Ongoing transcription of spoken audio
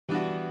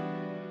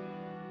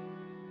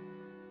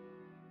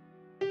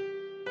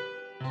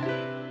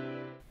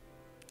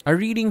A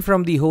reading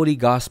from the Holy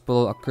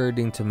Gospel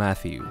according to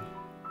Matthew.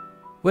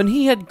 When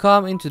he had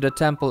come into the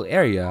temple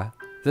area,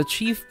 the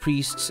chief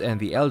priests and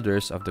the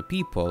elders of the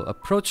people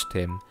approached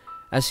him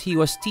as he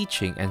was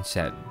teaching and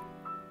said,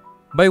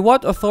 "By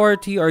what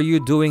authority are you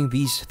doing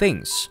these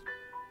things?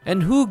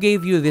 And who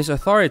gave you this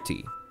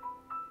authority?"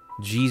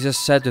 Jesus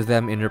said to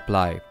them in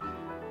reply,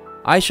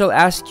 "I shall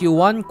ask you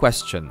one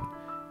question,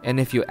 and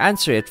if you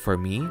answer it for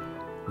me,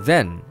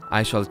 then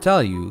I shall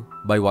tell you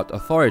by what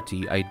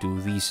authority I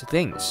do these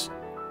things.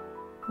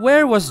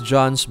 Where was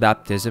John's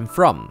baptism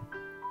from?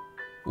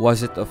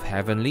 Was it of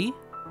heavenly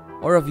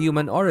or of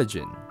human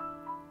origin?"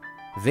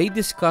 They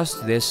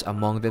discussed this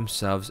among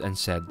themselves and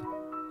said,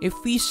 "If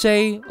we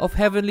say of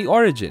heavenly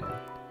origin,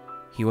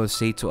 he will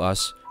say to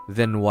us,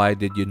 'Then why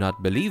did you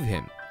not believe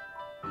him?'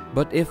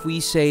 But if we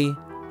say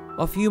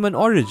of human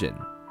origin,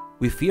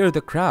 we fear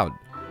the crowd,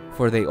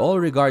 for they all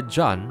regard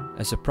John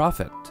as a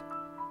prophet."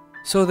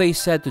 So they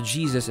said to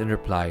Jesus in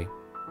reply,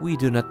 "We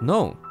do not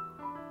know."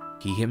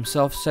 He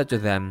himself said to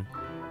them,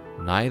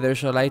 "Neither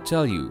shall I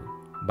tell you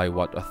by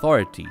what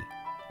authority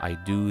I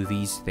do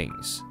these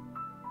things."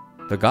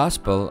 The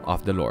Gospel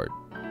of the Lord.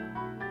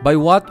 By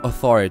what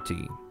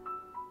authority?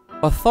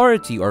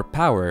 Authority or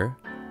power,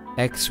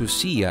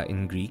 exousia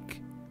in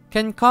Greek,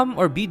 can come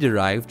or be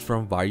derived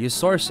from various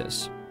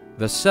sources.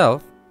 The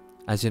self,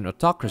 as in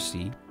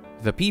autocracy,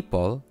 the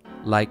people,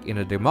 like in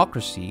a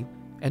democracy,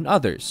 and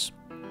others.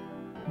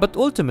 But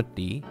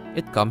ultimately,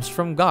 it comes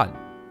from God,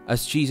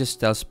 as Jesus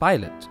tells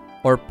Pilate,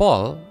 or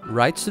Paul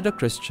writes to the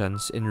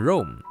Christians in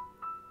Rome.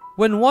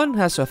 When one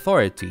has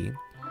authority,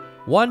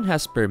 one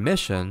has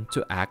permission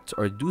to act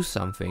or do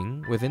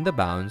something within the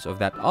bounds of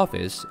that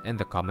office and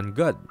the common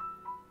good.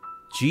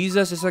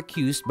 Jesus is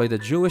accused by the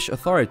Jewish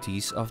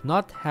authorities of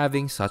not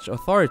having such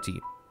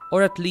authority,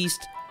 or at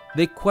least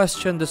they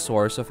question the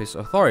source of his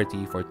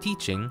authority for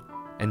teaching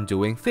and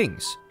doing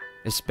things,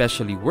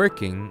 especially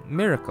working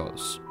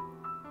miracles.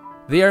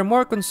 They are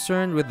more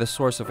concerned with the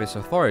source of his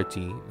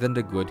authority than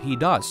the good he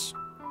does.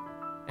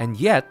 And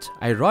yet,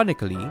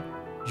 ironically,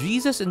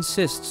 Jesus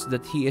insists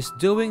that he is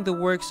doing the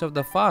works of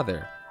the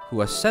Father who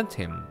has sent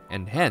him,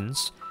 and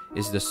hence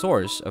is the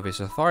source of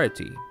his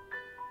authority.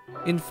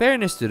 In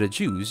fairness to the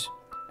Jews,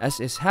 as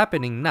is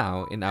happening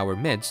now in our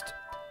midst,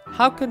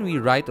 how can we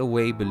right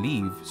away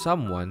believe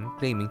someone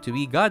claiming to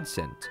be God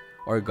sent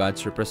or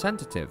God's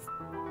representative?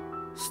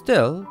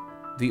 Still,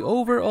 the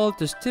overall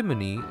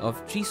testimony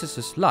of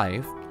Jesus'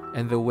 life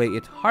and the way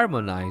it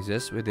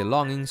harmonizes with the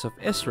longings of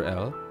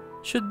Israel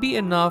should be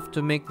enough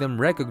to make them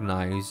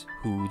recognize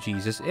who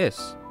Jesus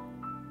is.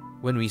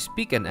 When we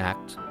speak and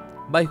act,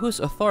 by whose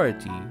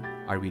authority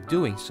are we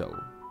doing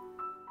so?